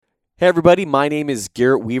Hey everybody, my name is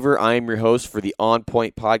Garrett Weaver. I am your host for the On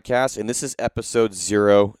Point podcast, and this is episode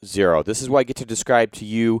 00. This is where I get to describe to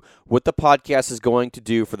you what the podcast is going to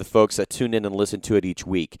do for the folks that tune in and listen to it each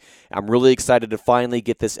week. I'm really excited to finally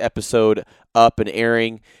get this episode up and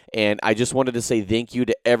airing, and I just wanted to say thank you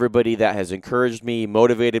to everybody that has encouraged me,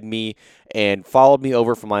 motivated me, and followed me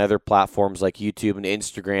over from my other platforms like YouTube and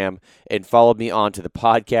Instagram, and followed me onto the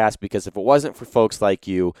podcast, because if it wasn't for folks like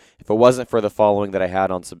you, if it wasn't for the following that I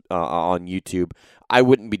had on YouTube, I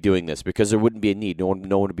wouldn't be doing this, because there wouldn't be a need. No one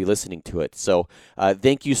would be listening to it. So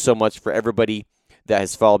thank you so much for everybody that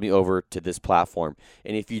has followed me over to this platform.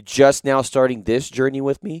 And if you're just now starting this journey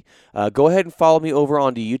with me, go ahead and follow me over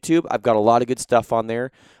onto YouTube. I've got a lot of good stuff on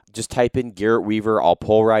there. Just type in Garrett Weaver. I'll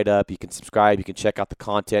pull right up. You can subscribe. You can check out the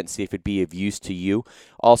content and see if it'd be of use to you.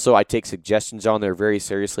 Also, I take suggestions on there very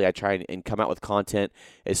seriously. I try and come out with content.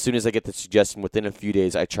 As soon as I get the suggestion, within a few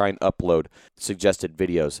days, I try and upload suggested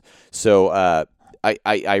videos. So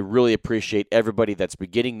I really appreciate everybody that's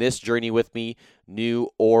beginning this journey with me, new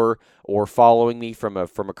or following me from a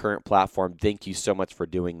current platform. Thank you so much for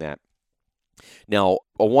doing that. Now,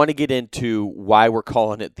 I want to get into why we're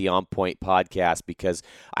calling it the On Point podcast, because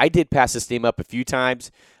I did pass this name up a few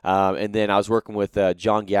times, and then I was working with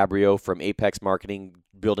John Gabriel from Apex Marketing,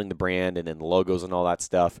 building the brand and then the logos and all that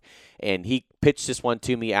stuff, and he pitched this one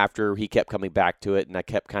to me after he kept coming back to it, and I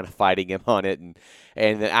kept kind of fighting him on it, and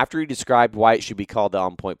then after he described why it should be called the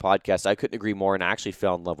On Point podcast, I couldn't agree more, and I actually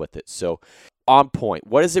fell in love with it. So, on point.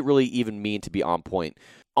 What does it really even mean to be on point?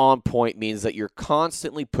 On point means that you're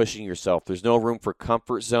constantly pushing yourself. There's no room for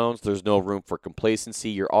comfort zones. There's no room for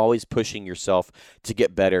complacency. You're always pushing yourself to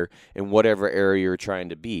get better in whatever area you're trying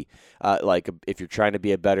to be. Like if you're trying to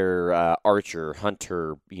be a better archer,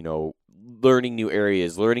 hunter, learning new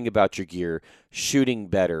areas, learning about your gear, shooting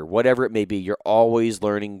better, whatever it may be, you're always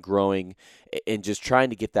learning, growing, and just trying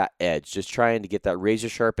to get that edge, just trying to get that razor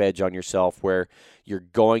sharp edge on yourself where you're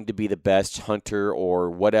going to be the best hunter or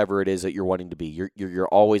whatever it is that you're wanting to be. You're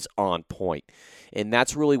always on point. And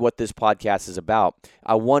that's really what this podcast is about.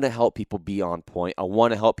 I want to help people be on point. I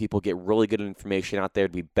want to help people get really good information out there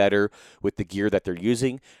to be better with the gear that they're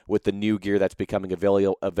using, with the new gear that's becoming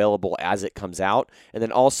available as it comes out, and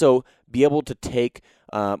then also be able to take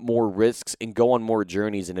more risks and go on more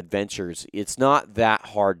journeys and adventures. It's not that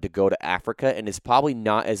hard to go to Africa, and it's probably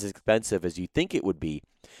not as expensive as you think it would be.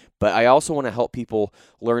 But I also want to help people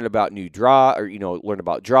learn about learn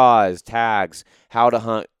about draws, tags, how to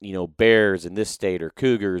hunt, bears in this state, or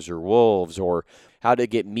cougars or wolves, or how to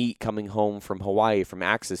get meat coming home from Hawaii from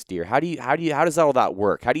Axis deer. How does all that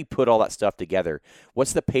work? How do you put all that stuff together?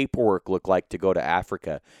 What's the paperwork look like to go to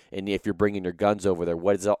Africa? And if you're bringing your guns over there,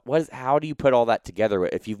 how do you put all that together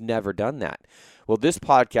if you've never done that? Well, this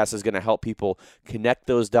podcast is going to help people connect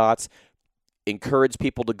those dots, encourage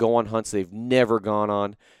people to go on hunts they've never gone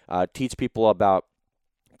on, teach people about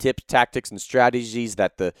tips, tactics, and strategies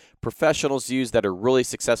that the professionals use that are really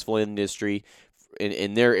successful in the industry,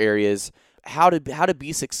 in their areas, how to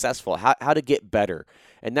be successful, how to get better.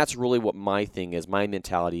 And that's really what my thing is. My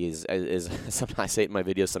mentality is sometimes I say it in my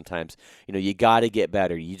videos sometimes, you got to get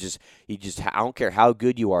better. You just I don't care how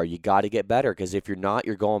good you are, you got to get better, because if you're not,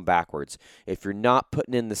 you're going backwards. If you're not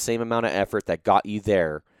putting in the same amount of effort that got you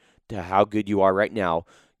there to how good you are right now,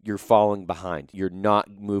 you're falling behind. You're not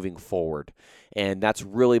moving forward. And that's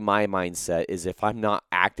really my mindset, is if I'm not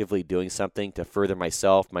actively doing something to further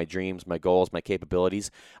myself, my dreams, my goals, my capabilities,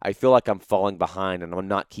 I feel like I'm falling behind and I'm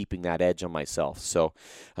not keeping that edge on myself. So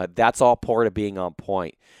that's all part of being on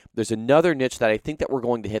point. There's another niche that I think that we're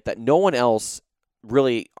going to hit that no one else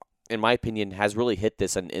really, in my opinion, has really hit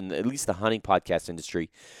this in at least the hunting podcast industry,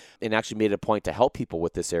 and actually made it a point to help people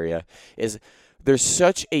with this area, is there's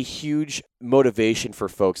such a huge motivation for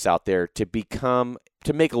folks out there to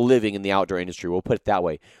make a living in the outdoor industry. We'll put it that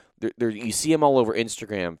way. You see them all over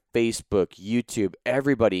Instagram, Facebook, YouTube,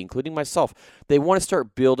 everybody, including myself. They want to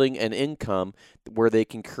start building an income where they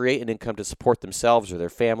can create an income to support themselves or their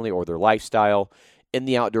family or their lifestyle in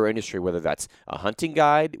the outdoor industry, whether that's a hunting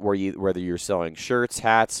guide, whether you're selling shirts,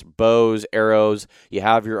 hats, bows, arrows, you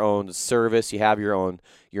have your own service, you have your own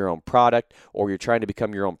product, or you're trying to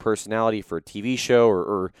become your own personality for a TV show,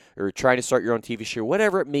 or trying to start your own TV show,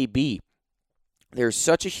 whatever it may be. There's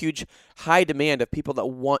such a huge high demand of people that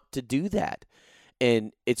want to do that.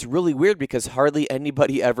 And it's really weird because hardly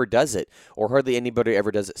anybody ever does it, or hardly anybody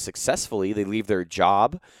ever does it successfully. They leave their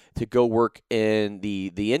job to go work in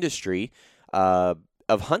the industry of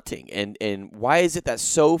hunting. And why is it that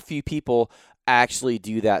so few people actually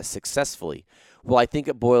do that successfully? Well, I think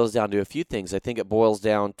it boils down to a few things. I think it boils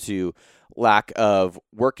down to lack of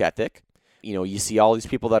work ethic. You see all these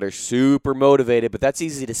people that are super motivated, but that's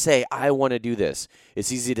easy to say, I want to do this.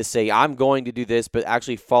 It's easy to say, I'm going to do this, but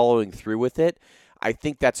actually following through with it, I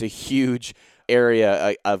think that's a huge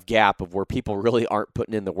area of gap of where people really aren't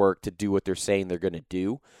putting in the work to do what they're saying they're going to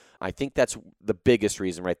do. I think that's the biggest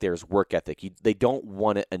reason right there is work ethic. They don't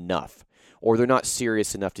want it enough, or they're not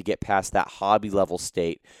serious enough to get past that hobby level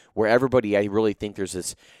state where everybody, I really think there's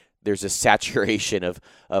a saturation of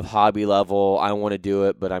hobby level. I want to do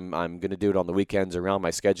it, but I'm going to do it on the weekends, around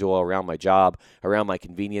my schedule, around my job, around my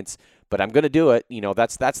convenience. But I'm going to do it.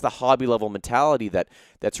 That's the hobby level mentality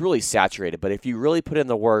that's really saturated. But if you really put in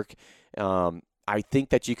the work, I think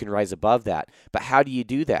that you can rise above that. But how do you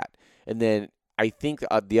do that? And then I think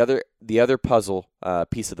the other puzzle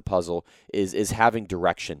piece of the puzzle is having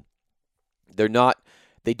direction. They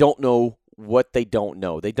don't know what they don't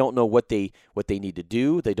know. They don't know what they need to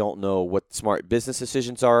do. They don't know what smart business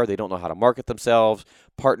decisions are. They don't know how to market themselves,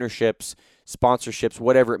 partnerships, sponsorships,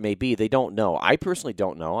 whatever it may be. They don't know. I personally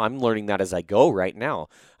don't know. I'm learning that as I go right now.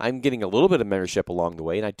 I'm getting a little bit of mentorship along the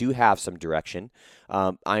way, and I do have some direction.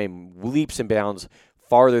 I'm leaps and bounds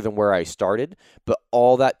farther than where I started, but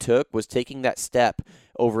all that took was taking that step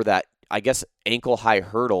over that, I guess, ankle-high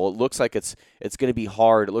hurdle. It looks like it's going to be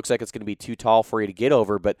hard. It looks like it's going to be too tall for you to get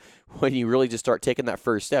over, but when you really just start taking that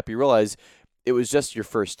first step, you realize it was just your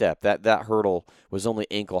first step. That hurdle was only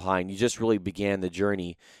ankle-high, and you just really began the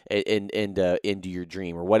journey into your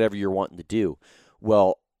dream or whatever you're wanting to do.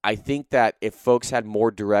 Well, I think that if folks had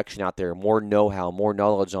more direction out there, more know-how, more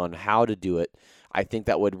knowledge on how to do it, I think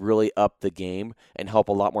that would really up the game and help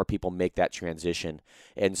a lot more people make that transition.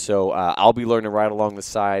 And so I'll be learning right along the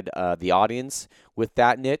side the audience with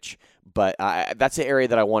that niche. But that's an area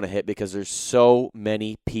that I want to hit because there's so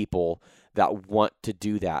many people that want to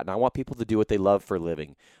do that. And I want people to do what they love for a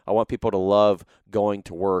living. I want people to love going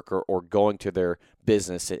to work or going to their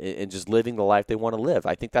business and just living the life they want to live.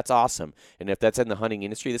 I think that's awesome. And if that's in the hunting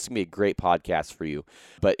industry, this is going to be a great podcast for you.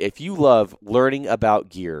 But if you love learning about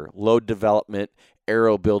gear, load development,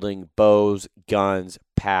 arrow building, bows, guns,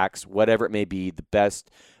 packs, whatever it may be, the best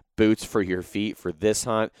boots for your feet for this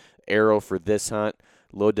hunt, arrow for this hunt,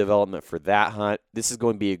 load development for that hunt, this is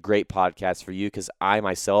going to be a great podcast for you because I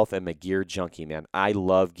myself am a gear junkie, man. I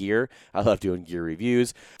love gear. I love doing gear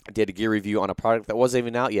reviews. I did a gear review on a product that wasn't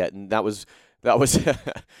even out yet, and that was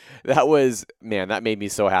man, that made me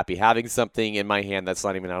so happy. Having something in my hand that's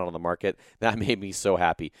not even out on the market, that made me so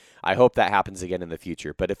happy. I hope that happens again in the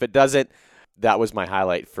future. But if it doesn't, that was my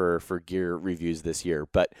highlight for gear reviews this year.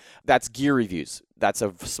 But that's gear reviews. That's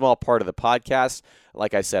a small part of the podcast.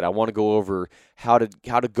 Like I said, I want to go over how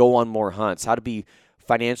to go on more hunts, how to be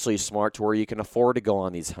financially smart to where you can afford to go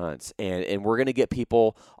on these hunts. And we're going to get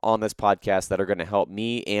people on this podcast that are going to help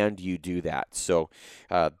me and you do that. So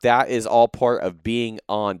that is all part of being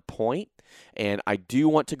on point. And I do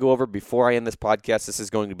want to go over, before I end this podcast, this is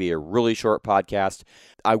going to be a really short podcast.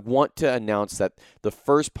 I want to announce that the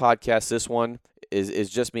first podcast, this one, is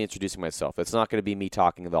just me introducing myself. It's not going to be me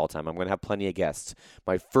talking the whole time. I'm going to have plenty of guests.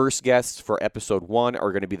 My first guests for episode 1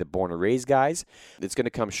 are going to be the Born and Raised guys. It's going to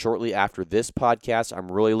come shortly after this podcast.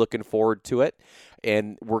 I'm really looking forward to it.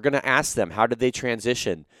 And we're going to ask them, how did they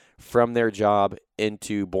transition from their job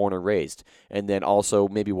into Born and Raised? And then also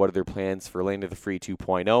maybe what are their plans for Land of the Free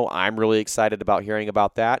 2.0? I'm really excited about hearing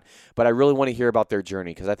about that. But I really want to hear about their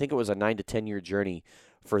journey because I think it was a 9 to 10 year journey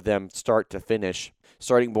for them start to finish,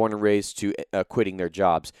 starting Born and Raised to quitting their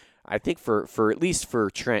jobs. I think for at least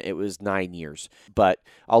for Trent, it was 9 years. But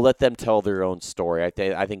I'll let them tell their own story. I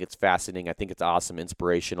think it's fascinating. I think it's awesome,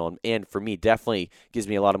 inspirational. And for me, definitely gives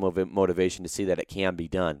me a lot of motivation to see that it can be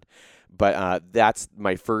done. But that's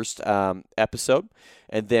my first episode.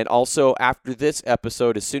 And then also after this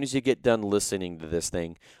episode, as soon as you get done listening to this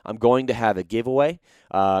thing, I'm going to have a giveaway,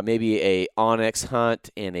 maybe a Onyx hunt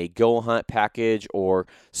and a Go Hunt package or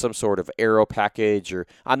some sort of arrow package, or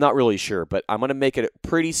I'm not really sure, but I'm going to make it a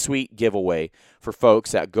pretty sweet giveaway for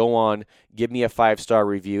folks that go on, give me a 5-star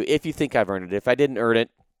review if you think I've earned it. If I didn't earn it,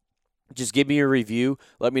 just give me a review.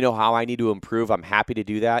 Let me know how I need to improve. I'm happy to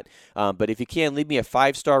do that. But if you can, leave me a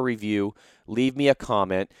 5-star review. Leave me a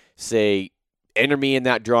comment. Say, enter me in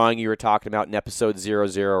that drawing you were talking about in episode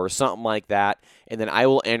 00 or something like that. And then I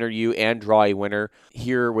will enter you and draw a winner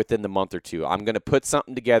here within the month or two. I'm going to put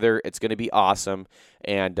something together. It's going to be awesome.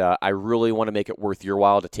 And I really want to make it worth your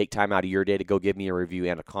while to take time out of your day to go give me a review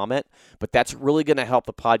and a comment. But that's really going to help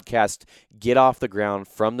the podcast get off the ground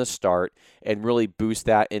from the start and really boost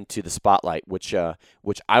that into the spotlight, which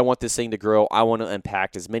I want this thing to grow. I want to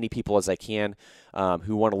impact as many people as I can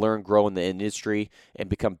who want to learn, grow in the industry, and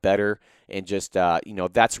become better. And just,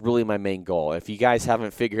 that's really my main goal. If you guys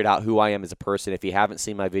haven't figured out who I am as a person, if you haven't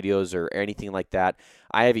seen my videos or anything like that,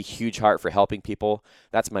 I have a huge heart for helping people.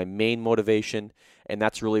 That's my main motivation, and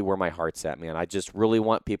that's really where my heart's at, man. I just really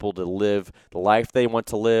want people to live the life they want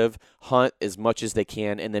to live, hunt as much as they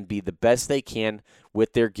can, and then be the best they can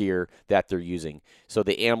with their gear that they're using. So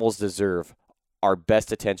the animals deserve our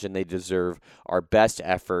best attention. They deserve our best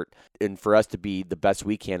effort, and for us to be the best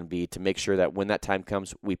we can be to make sure that when that time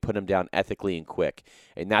comes, we put them down ethically and quick.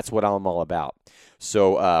 And that's what I'm all about.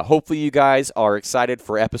 So hopefully you guys are excited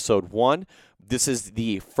for episode 1. This is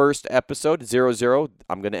the first episode, 00.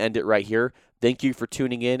 I'm going to end it right here. Thank you for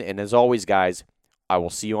tuning in. And as always, guys, I will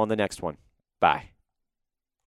see you on the next one. Bye.